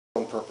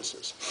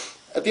purposes.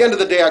 At the end of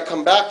the day, I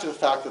come back to the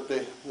fact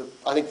that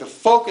I think the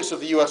focus of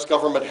the U.S.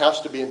 government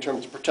has to be in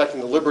terms of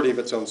protecting the liberty of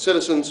its own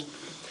citizens.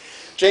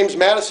 James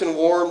Madison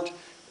warned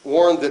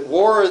that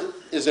war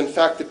is in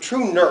fact the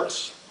true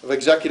nurse of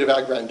executive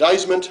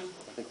aggrandizement.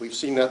 I think we've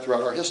seen that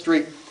throughout our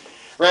history.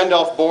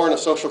 Randolph Bourne, a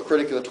social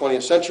critic of the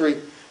 20th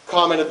century,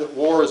 commented that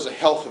war is the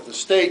health of the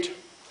state,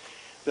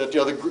 that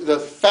the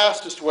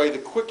fastest way, the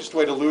quickest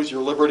way to lose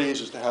your liberties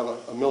is to have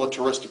a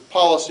militaristic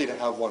policy, to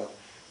have one of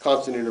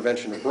constant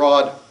intervention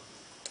abroad.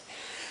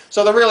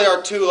 So there really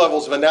are two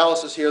levels of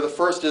analysis here. The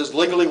first is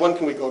legally, when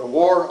can we go to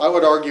war? I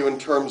would argue in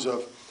terms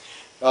of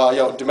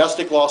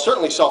domestic law,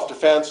 certainly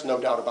self-defense, no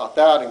doubt about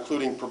that,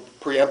 including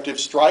preemptive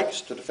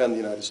strikes to defend the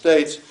United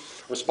States,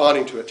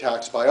 responding to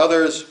attacks by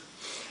others.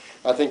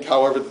 I think,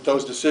 however, that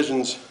those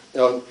decisions,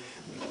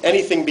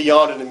 anything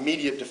beyond an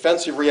immediate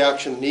defensive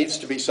reaction needs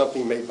to be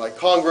something made by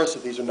Congress,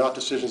 that these are not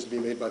decisions to be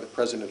made by the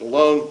President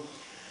alone.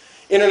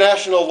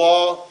 International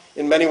law,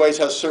 in many ways,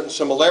 has certain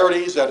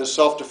similarities. That is,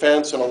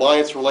 self-defense and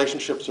alliance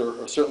relationships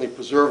are certainly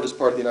preserved as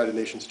part of the United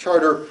Nations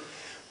Charter.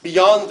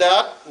 Beyond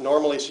that,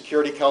 normally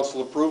Security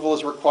Council approval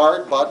is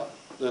required, but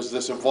there's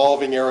this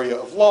evolving area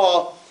of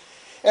law.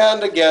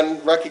 And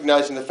again,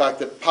 recognizing the fact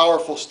that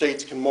powerful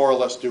states can more or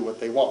less do what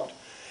they want.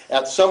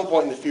 At some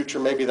point in the future,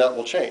 maybe that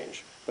will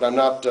change, but I'm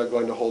not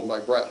going to hold my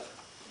breath.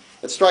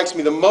 It strikes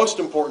me the most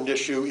important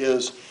issue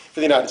is,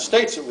 for the United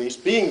States at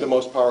least, being the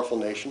most powerful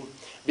nation,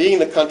 being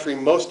the country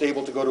most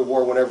able to go to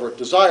war whenever it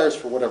desires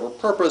for whatever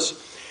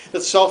purpose,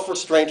 that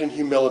self-restraint and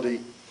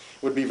humility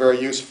would be very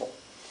useful.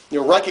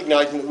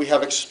 Recognizing that we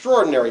have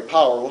extraordinary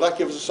power, well, that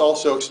gives us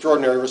also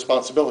extraordinary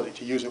responsibility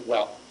to use it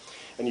well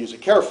and use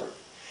it carefully.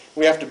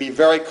 We have to be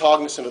very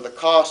cognizant of the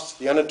costs,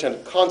 the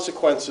unintended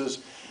consequences,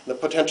 and the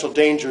potential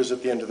dangers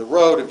at the end of the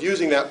road of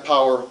using that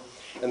power,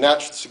 and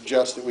that should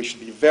suggest that we should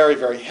be very,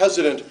 very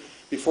hesitant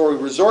before we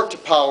resort to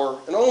power,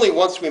 and only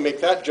once we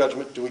make that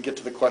judgment do we get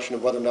to the question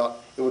of whether or not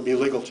it would be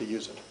legal to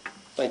use it.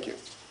 Thank you.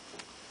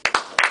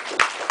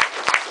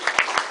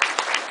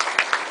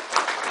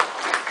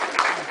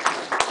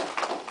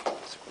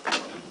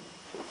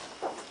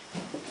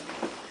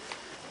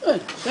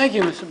 Good. Thank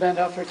you, Mr.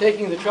 Bandow, for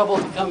taking the trouble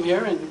to come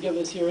here and give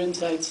us your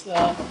insights.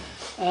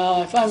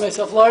 I find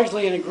myself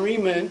largely in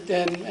agreement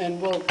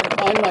and will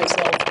confine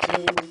myself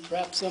to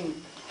perhaps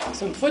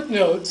some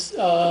footnotes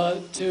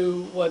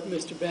to what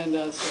Mr.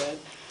 Bandow said.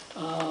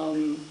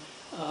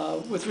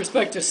 With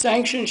respect to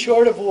sanctions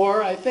short of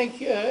war, I think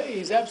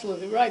he's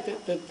absolutely right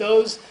that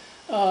those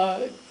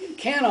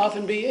can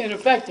often be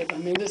ineffective. I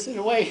mean, this in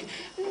a way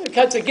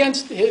cuts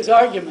against his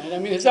argument. I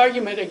mean, his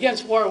argument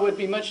against war would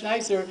be much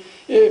nicer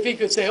if he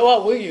could say,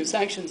 well, we'll use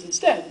sanctions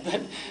instead.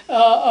 But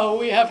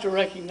we have to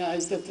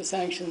recognize that the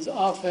sanctions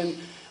often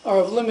are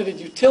of limited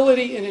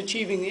utility in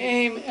achieving the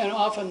aim, and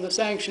often the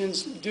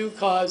sanctions do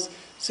cause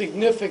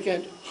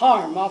significant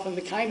harm, often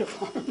the kind of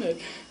harm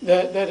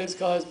that is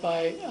caused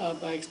by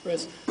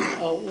express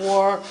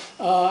war.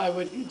 I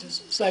would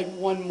just cite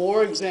one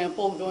more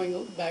example,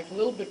 going back a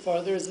little bit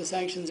farther, is the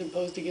sanctions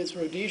imposed against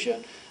Rhodesia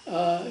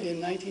in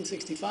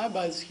 1965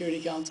 by the Security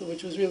Council,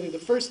 which was really the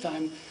first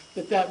time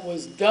that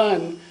was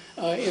done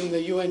in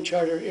the UN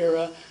Charter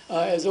era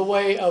as a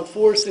way of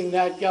forcing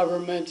that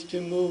government to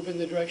move in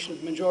the direction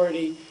of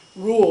majority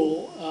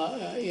rule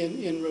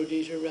in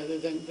Rhodesia rather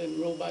than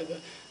rule by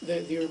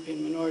the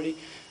European minority.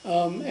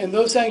 And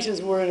those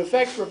sanctions were in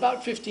effect for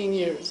about 15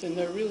 years, and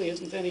there really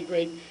isn't any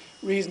great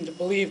reason to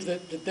believe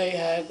that they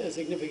had a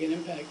significant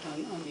impact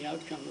on the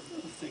outcome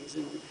of things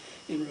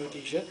in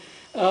Rhodesia.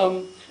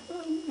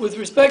 With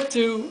respect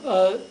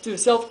to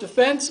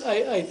self-defense,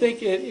 I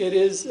think it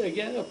is,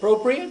 again,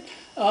 appropriate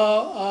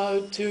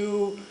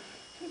to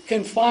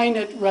confine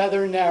it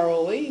rather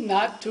narrowly,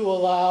 not to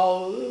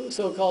allow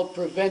so-called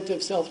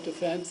preventive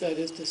self-defense, that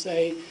is to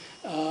say,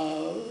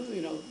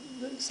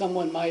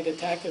 someone might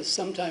attack us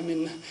sometime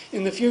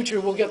in the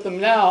future, we'll get them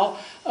now.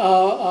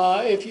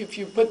 If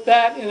you put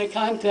that in a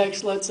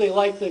context, let's say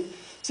like the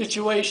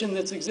situation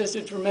that's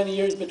existed for many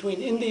years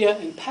between India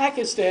and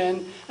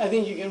Pakistan, I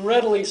think you can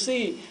readily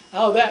see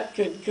how that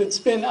could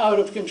spin out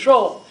of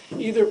control.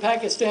 Either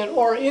Pakistan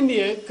or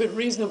India could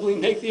reasonably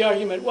make the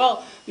argument,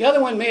 well, the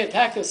other one may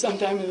attack us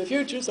sometime in the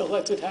future, so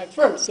let's attack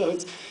first. So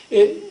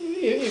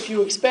if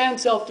you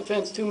expand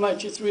self-defense too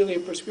much, it's really a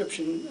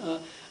prescription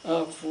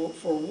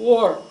for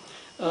war.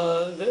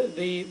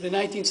 The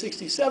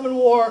 1967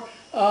 war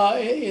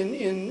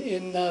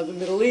in the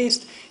Middle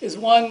East is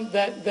one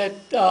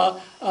that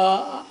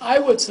I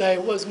would say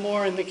was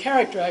more in the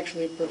character,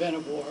 actually, of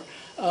preventive war.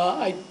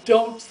 I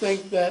don't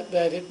think that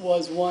it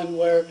was one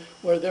where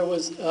there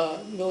was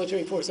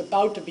military force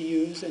about to be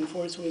used and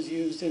force was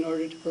used in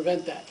order to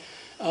prevent that.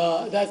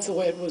 That's the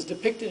way it was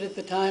depicted at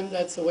the time.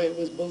 That's the way it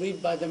was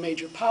believed by the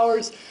major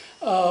powers.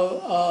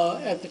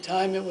 At the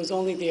time, it was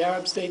only the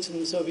Arab states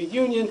and the Soviet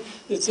Union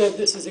that said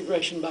this is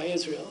aggression by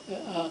Israel.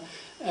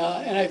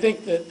 And I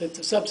think that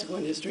the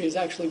subsequent history has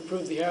actually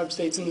proved the Arab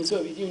states and the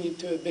Soviet Union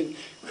to have been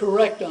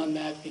correct on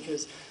that,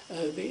 because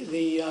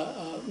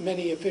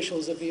many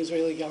officials of the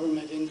Israeli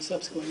government in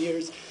subsequent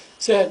years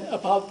said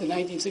about the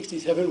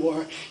 1967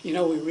 war, you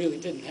know, we really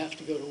didn't have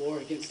to go to war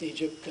against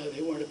Egypt.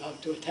 They weren't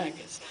about to attack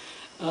us.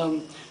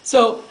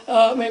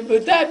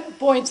 But that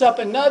points up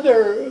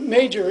another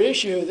major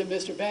issue that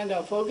Mr.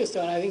 Bandow focused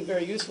on, I think,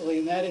 very usefully,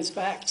 and that is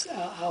facts,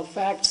 how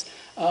facts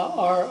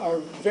are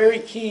very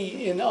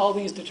key in all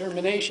these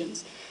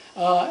determinations.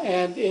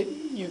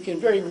 You can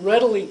very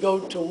readily go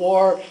to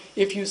war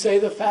if you say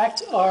the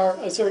facts are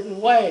a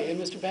certain way. And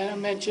Mr. Bandow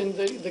mentioned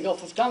the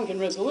Gulf of Tonkin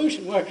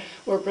resolution,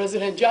 where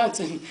President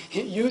Johnson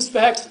used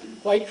facts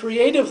quite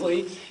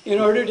creatively in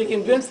order to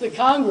convince the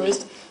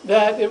Congress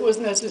that it was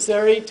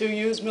necessary to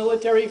use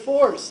military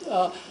force.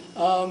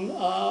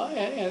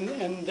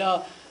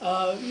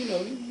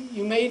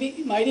 You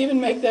might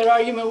even make that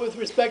argument with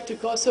respect to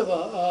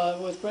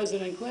Kosovo with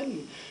President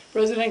Clinton.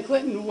 President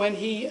Clinton, when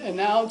he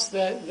announced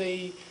that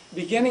the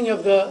beginning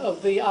of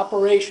the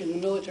operation, the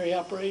military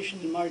operation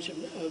in March of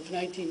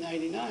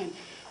 1999,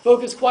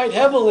 focused quite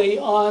heavily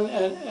on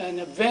an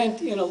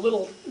event in a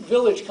little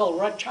village called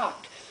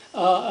Rachak,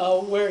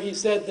 where he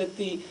said that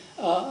the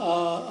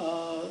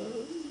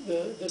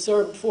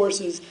Serb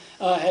forces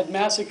had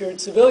massacred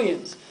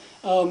civilians.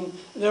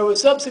 There was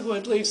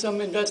subsequently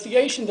some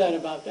investigation done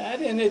about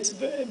that, and it's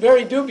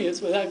very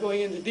dubious, without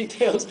going into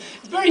details,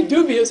 it's very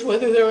dubious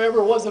whether there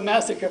ever was a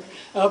massacre.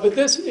 But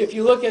this, if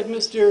you look at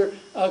Mr.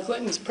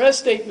 Clinton's press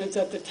statements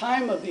at the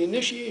time of the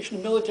initiation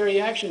of military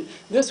action,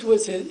 this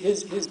was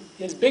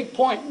his big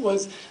point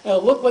was,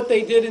 look what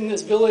they did in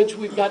this village,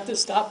 we've got to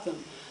stop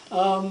them.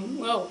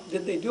 Well,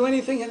 did they do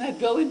anything in that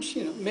village?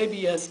 You know, maybe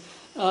yes,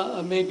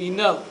 maybe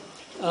no.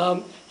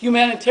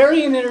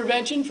 Humanitarian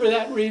intervention, for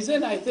that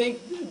reason, I think,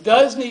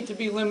 does need to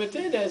be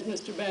limited, as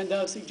Mr.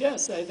 Bandow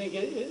suggests. I think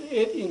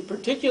it in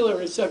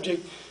particular is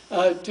subject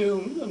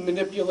to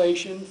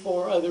manipulation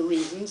for other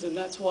reasons, and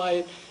that's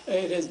why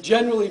it has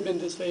generally been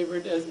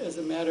disfavored as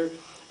a matter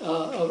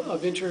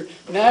of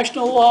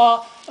international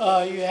law.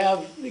 You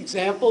have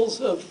examples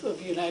of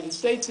United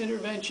States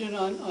intervention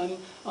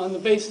on the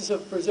basis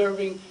of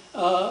preserving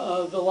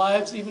the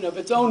lives even of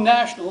its own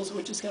nationals,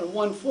 which is kind of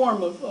one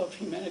form of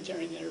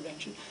humanitarian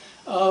intervention.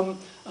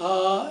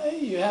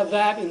 You have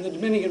that in the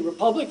Dominican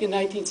Republic in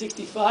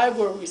 1965,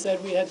 where we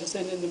said we had to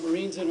send in the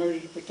Marines in order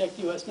to protect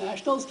U.S.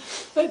 nationals.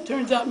 But it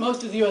turns out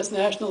most of the U.S.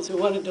 nationals who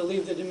wanted to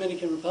leave the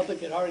Dominican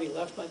Republic had already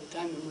left by the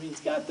time the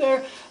Marines got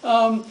there.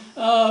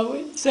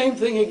 Same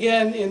thing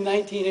again in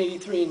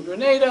 1983 in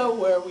Grenada,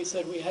 where we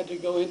said we had to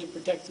go in to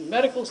protect some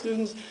medical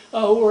students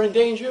who were in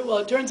danger. Well,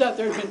 it turns out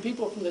there had been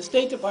people from the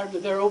State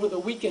Department there over the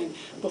weekend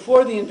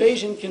before the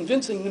invasion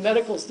convincing the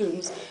medical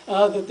students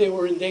that they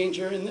were in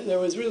danger, and there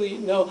was really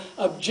no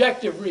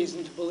objective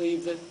reason to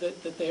believe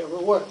that they ever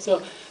were.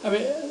 So, I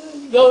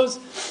mean, those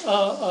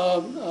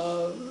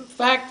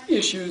fact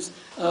issues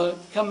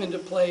come into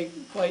play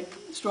quite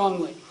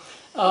strongly.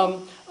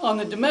 On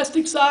the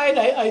domestic side,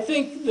 I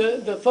think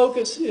the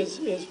focus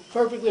is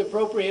perfectly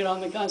appropriate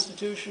on the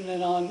Constitution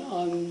and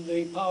on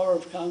the power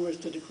of Congress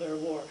to declare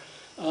war.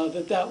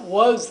 That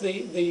was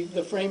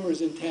the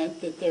framers' intent,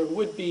 that there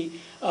would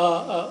be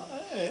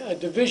a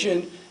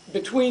division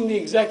between the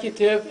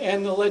executive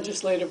and the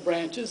legislative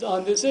branches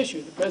on this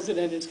issue. The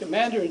president is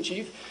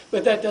commander-in-chief,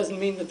 but that doesn't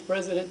mean that the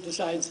president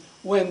decides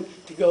when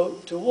to go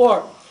to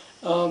war.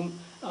 And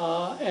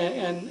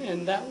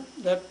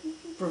that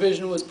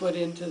provision was put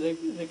into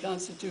the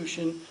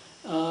Constitution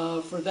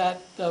for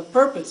that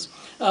purpose.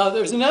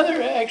 There's another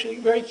actually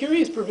very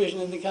curious provision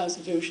in the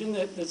Constitution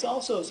that's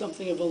also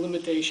something of a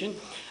limitation.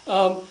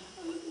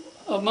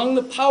 Among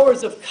the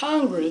powers of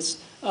Congress,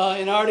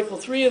 in Article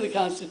 3 of the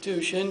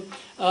Constitution,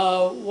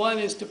 one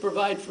is to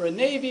provide for a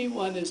navy,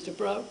 one is to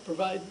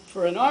provide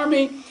for an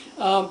army,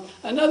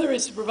 another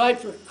is to provide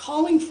for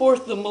calling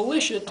forth the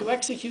militia to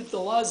execute the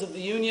laws of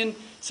the Union,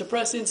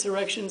 suppress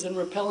insurrections, and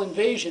repel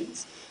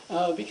invasions,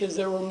 because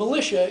there were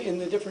militia in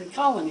the different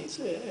colonies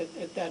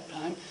at that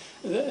time.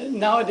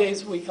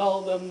 Nowadays we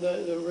call them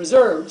the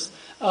reserves.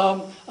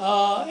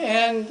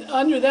 And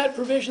under that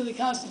provision of the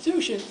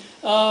Constitution,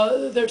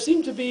 there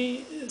seem to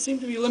be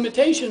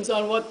limitations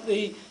on what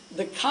the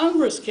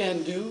Congress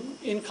can do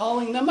in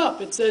calling them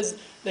up. It says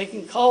they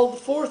can call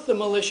forth the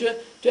militia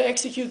to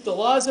execute the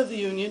laws of the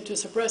Union, to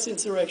suppress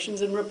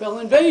insurrections and repel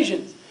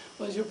invasions.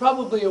 Well, as you're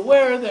probably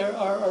aware, there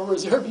are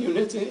reserve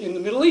units in the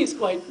Middle East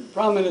quite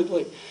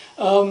prominently.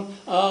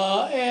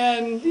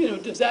 And, you know,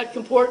 does that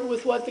comport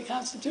with what the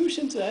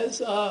Constitution says?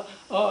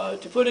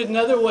 To put it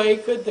another way,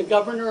 could the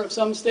governor of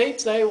some state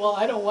say, well,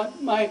 I don't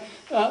want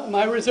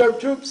my reserve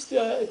troops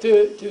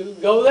to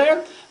go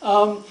there?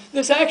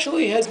 This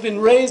actually has been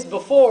raised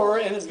before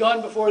and has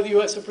gone before the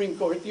U.S. Supreme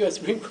Court. The U.S.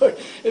 Supreme Court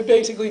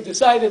basically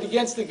decided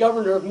against the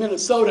governor of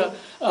Minnesota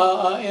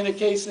in a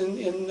case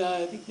in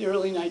I think the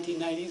early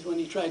 1990s when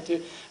he tried to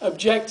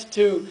object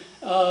to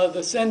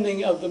the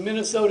sending of the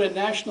Minnesota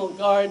National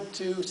Guard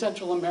to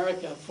Central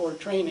America for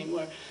training,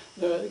 where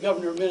the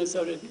governor of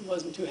Minnesota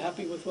wasn't too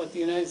happy with what the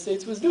United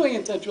States was doing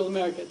in Central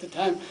America at the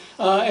time,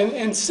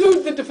 and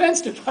sued the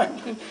Defense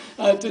Department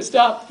to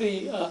stop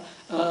the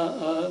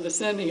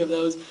sending of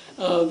those.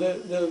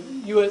 The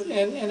U.S.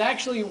 and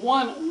actually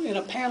won in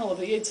a panel of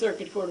the Eighth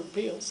Circuit Court of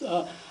Appeals.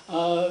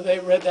 They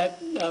read that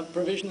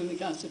provision in the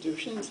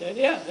Constitution and said,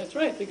 yeah, that's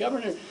right, the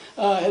governor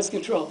has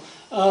control.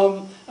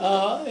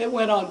 It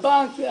went en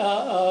banc,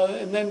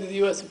 and then to the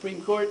U.S.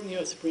 Supreme Court, and the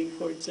U.S. Supreme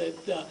Court said,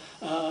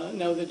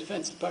 no, the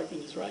Defense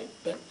Department is right.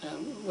 But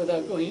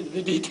without going into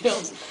the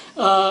details,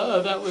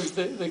 that was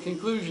the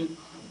conclusion.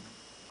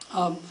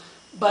 At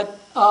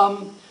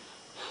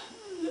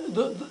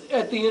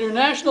the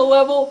international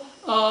level,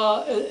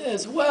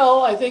 as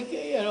well, I think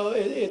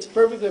it's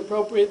perfectly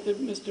appropriate that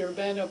Mr.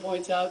 Bandow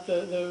points out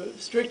the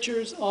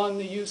strictures on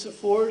the use of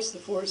force. The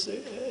force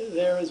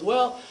there as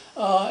well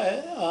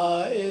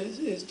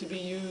is to be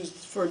used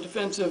for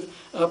defensive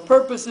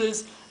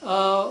purposes.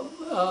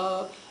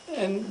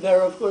 And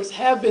there, of course,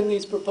 have been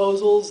these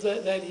proposals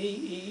that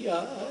he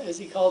as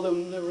he called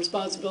them, the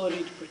responsibility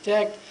to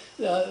protect,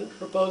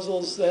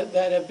 proposals that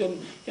have been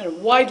kind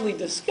of widely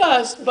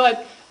discussed,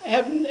 but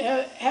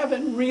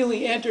haven't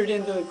really entered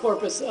into the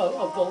corpus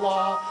of the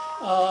law.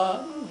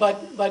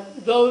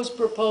 But those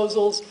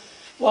proposals,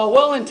 while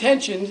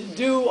well-intentioned,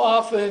 do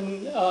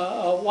often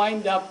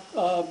wind up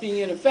being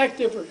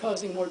ineffective or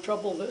causing more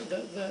trouble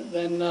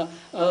than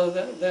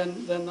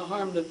the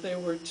harm that they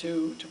were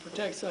to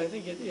protect. So I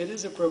think it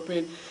is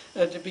appropriate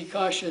to be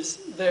cautious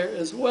there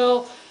as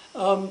well.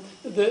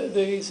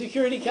 The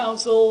Security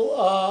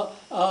Council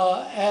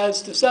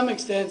has, to some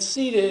extent,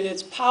 ceded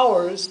its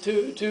powers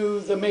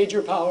to the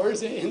major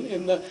powers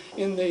in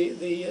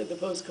the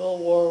post-Cold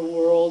War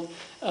world,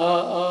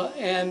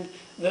 and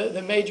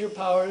the major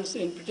powers,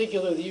 in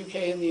particular the UK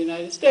and the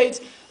United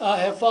States,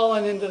 have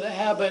fallen into the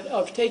habit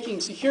of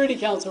taking Security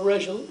Council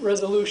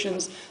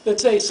resolutions that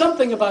say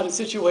something about a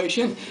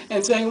situation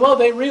and saying, well,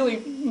 they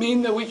really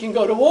mean that we can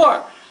go to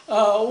war.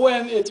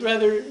 When it's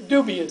rather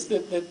dubious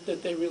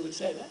that they really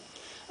say that.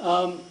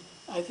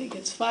 I think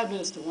it's 5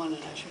 minutes to 1, and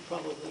I should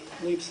probably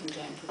leave some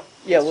time for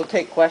questions. Yeah, we'll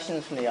take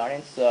questions from the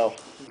audience, so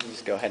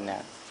just go ahead and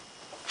ask.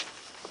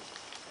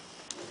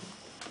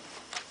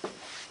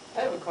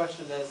 I have a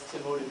question as to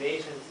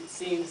motivations. It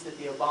seems that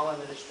the Obama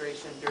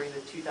administration during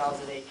the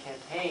 2008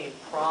 campaign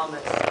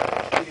promised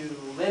to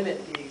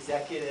limit the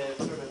executive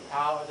sort of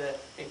power,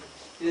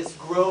 this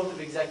growth of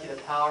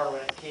executive power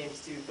when it came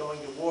to going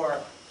to war.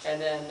 And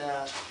then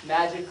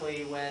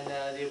magically, when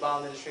the Obama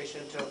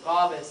administration took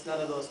office, none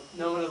of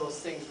those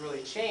things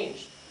really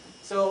changed.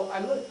 So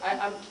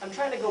I'm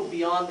trying to go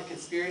beyond the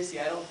conspiracy.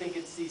 I don't think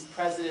it's these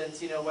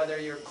presidents, whether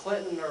you're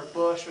Clinton or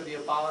Bush or the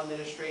Obama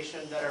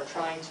administration, that are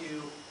trying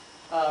to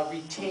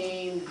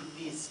retain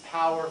this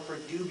power for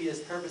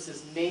dubious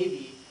purposes.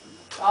 Maybe.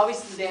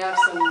 Obviously, they have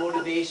some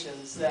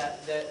motivations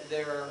that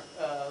they're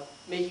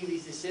making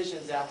these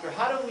decisions after.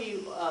 How do we,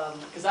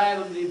 because I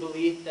have the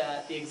belief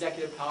that the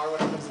executive power when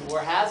it comes to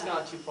war has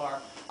gone too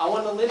far. I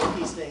want to limit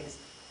these things,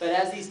 but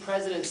as these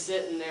presidents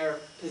sit in their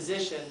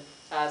position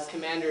as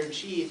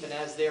commander-in-chief and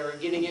as they're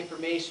getting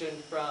information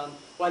from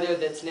whether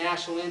that's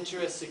national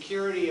interest,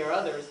 security, or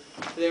others,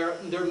 they're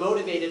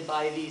motivated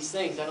by these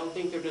things. I don't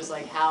think they're just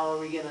like, how are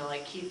we going to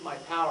keep my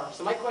power?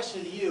 So my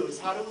question to you is,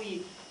 how do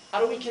we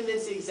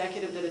convince the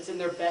executive that it's in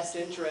their best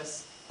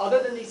interest, other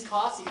than these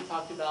costs that you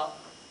talked about,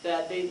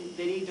 that they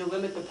need to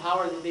limit the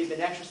power that they've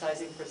been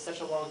exercising for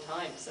such a long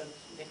time since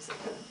Nixon?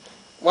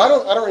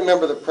 Well, I don't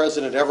remember the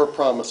president ever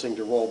promising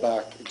to roll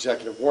back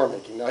executive war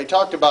making. Now, he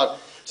talked about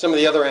some of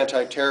the other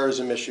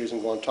anti-terrorism issues in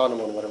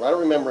Guantanamo and whatever. I don't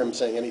remember him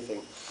saying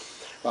anything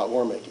about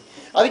war making.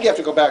 I think you have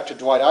to go back to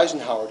Dwight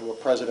Eisenhower, to a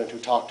president who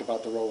talked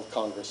about the role of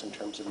Congress in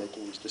terms of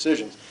making these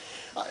decisions.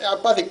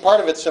 I think part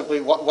of it's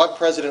simply what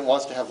president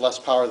wants to have less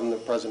power than the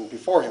president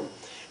before him.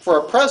 For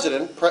a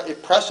president,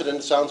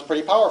 precedent sounds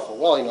pretty powerful.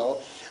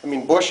 Well,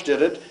 Bush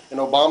did it, and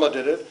Obama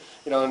did it,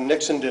 and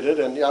Nixon did it,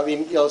 and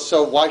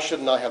so why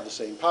shouldn't I have the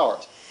same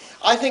powers?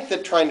 I think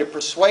that trying to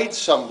persuade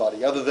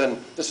somebody, other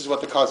than this is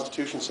what the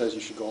Constitution says,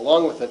 you should go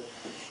along with it,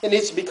 it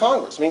needs to be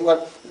Congress.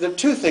 The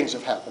two things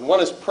have happened. One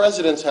is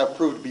presidents have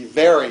proved to be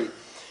very,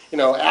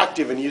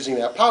 active in using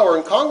that power,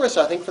 and Congress,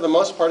 I think, for the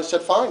most part, has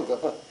said, fine,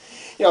 go.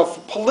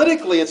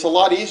 Politically, it's a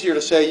lot easier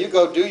to say, you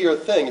go do your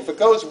thing. If it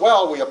goes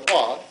well, we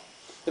applaud.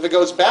 If it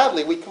goes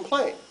badly, we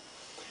complain.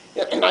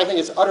 And I think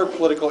it's utter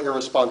political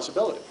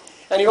irresponsibility.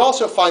 And you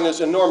also find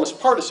there's enormous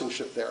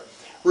partisanship there.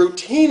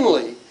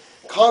 Routinely,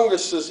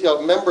 Congress's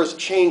members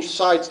change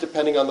sides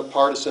depending on the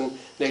partisan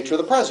nature of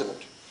the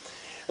president.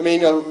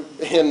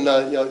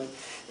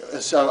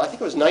 So I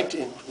think it was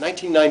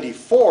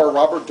 1994,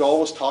 Robert Dole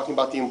was talking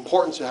about the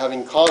importance of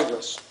having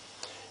Congress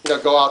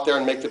go out there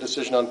and make the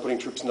decision on putting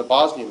troops into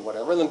Bosnia and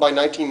whatever. And then by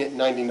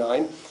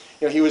 1999,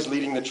 he was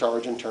leading the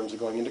charge in terms of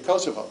going into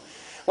Kosovo.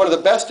 One of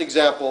the best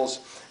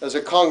examples is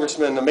a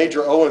congressman,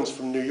 Major Owens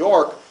from New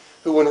York,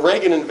 who when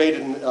Reagan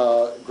invaded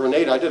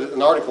Grenada, I did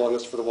an article on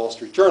this for the Wall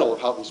Street Journal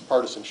of how these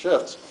partisan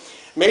shifts.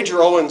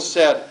 Major Owens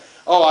said,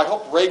 oh, I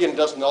hope Reagan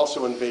doesn't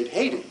also invade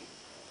Haiti.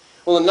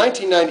 Well, in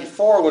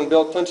 1994, when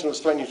Bill Clinton was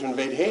threatening to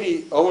invade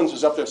Haiti, Owens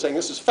was up there saying,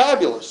 this is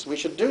fabulous, we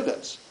should do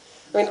this.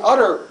 I mean,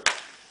 utter,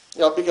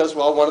 because,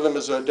 well, one of them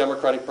is a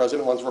Democratic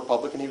president, one's a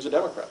Republican, he was a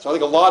Democrat. So I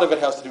think a lot of it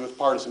has to do with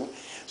partisan.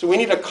 So we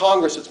need a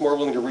Congress that's more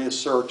willing to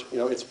reassert,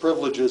 its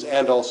privileges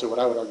and also, what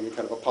I would argue,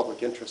 kind of a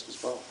public interest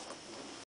as well.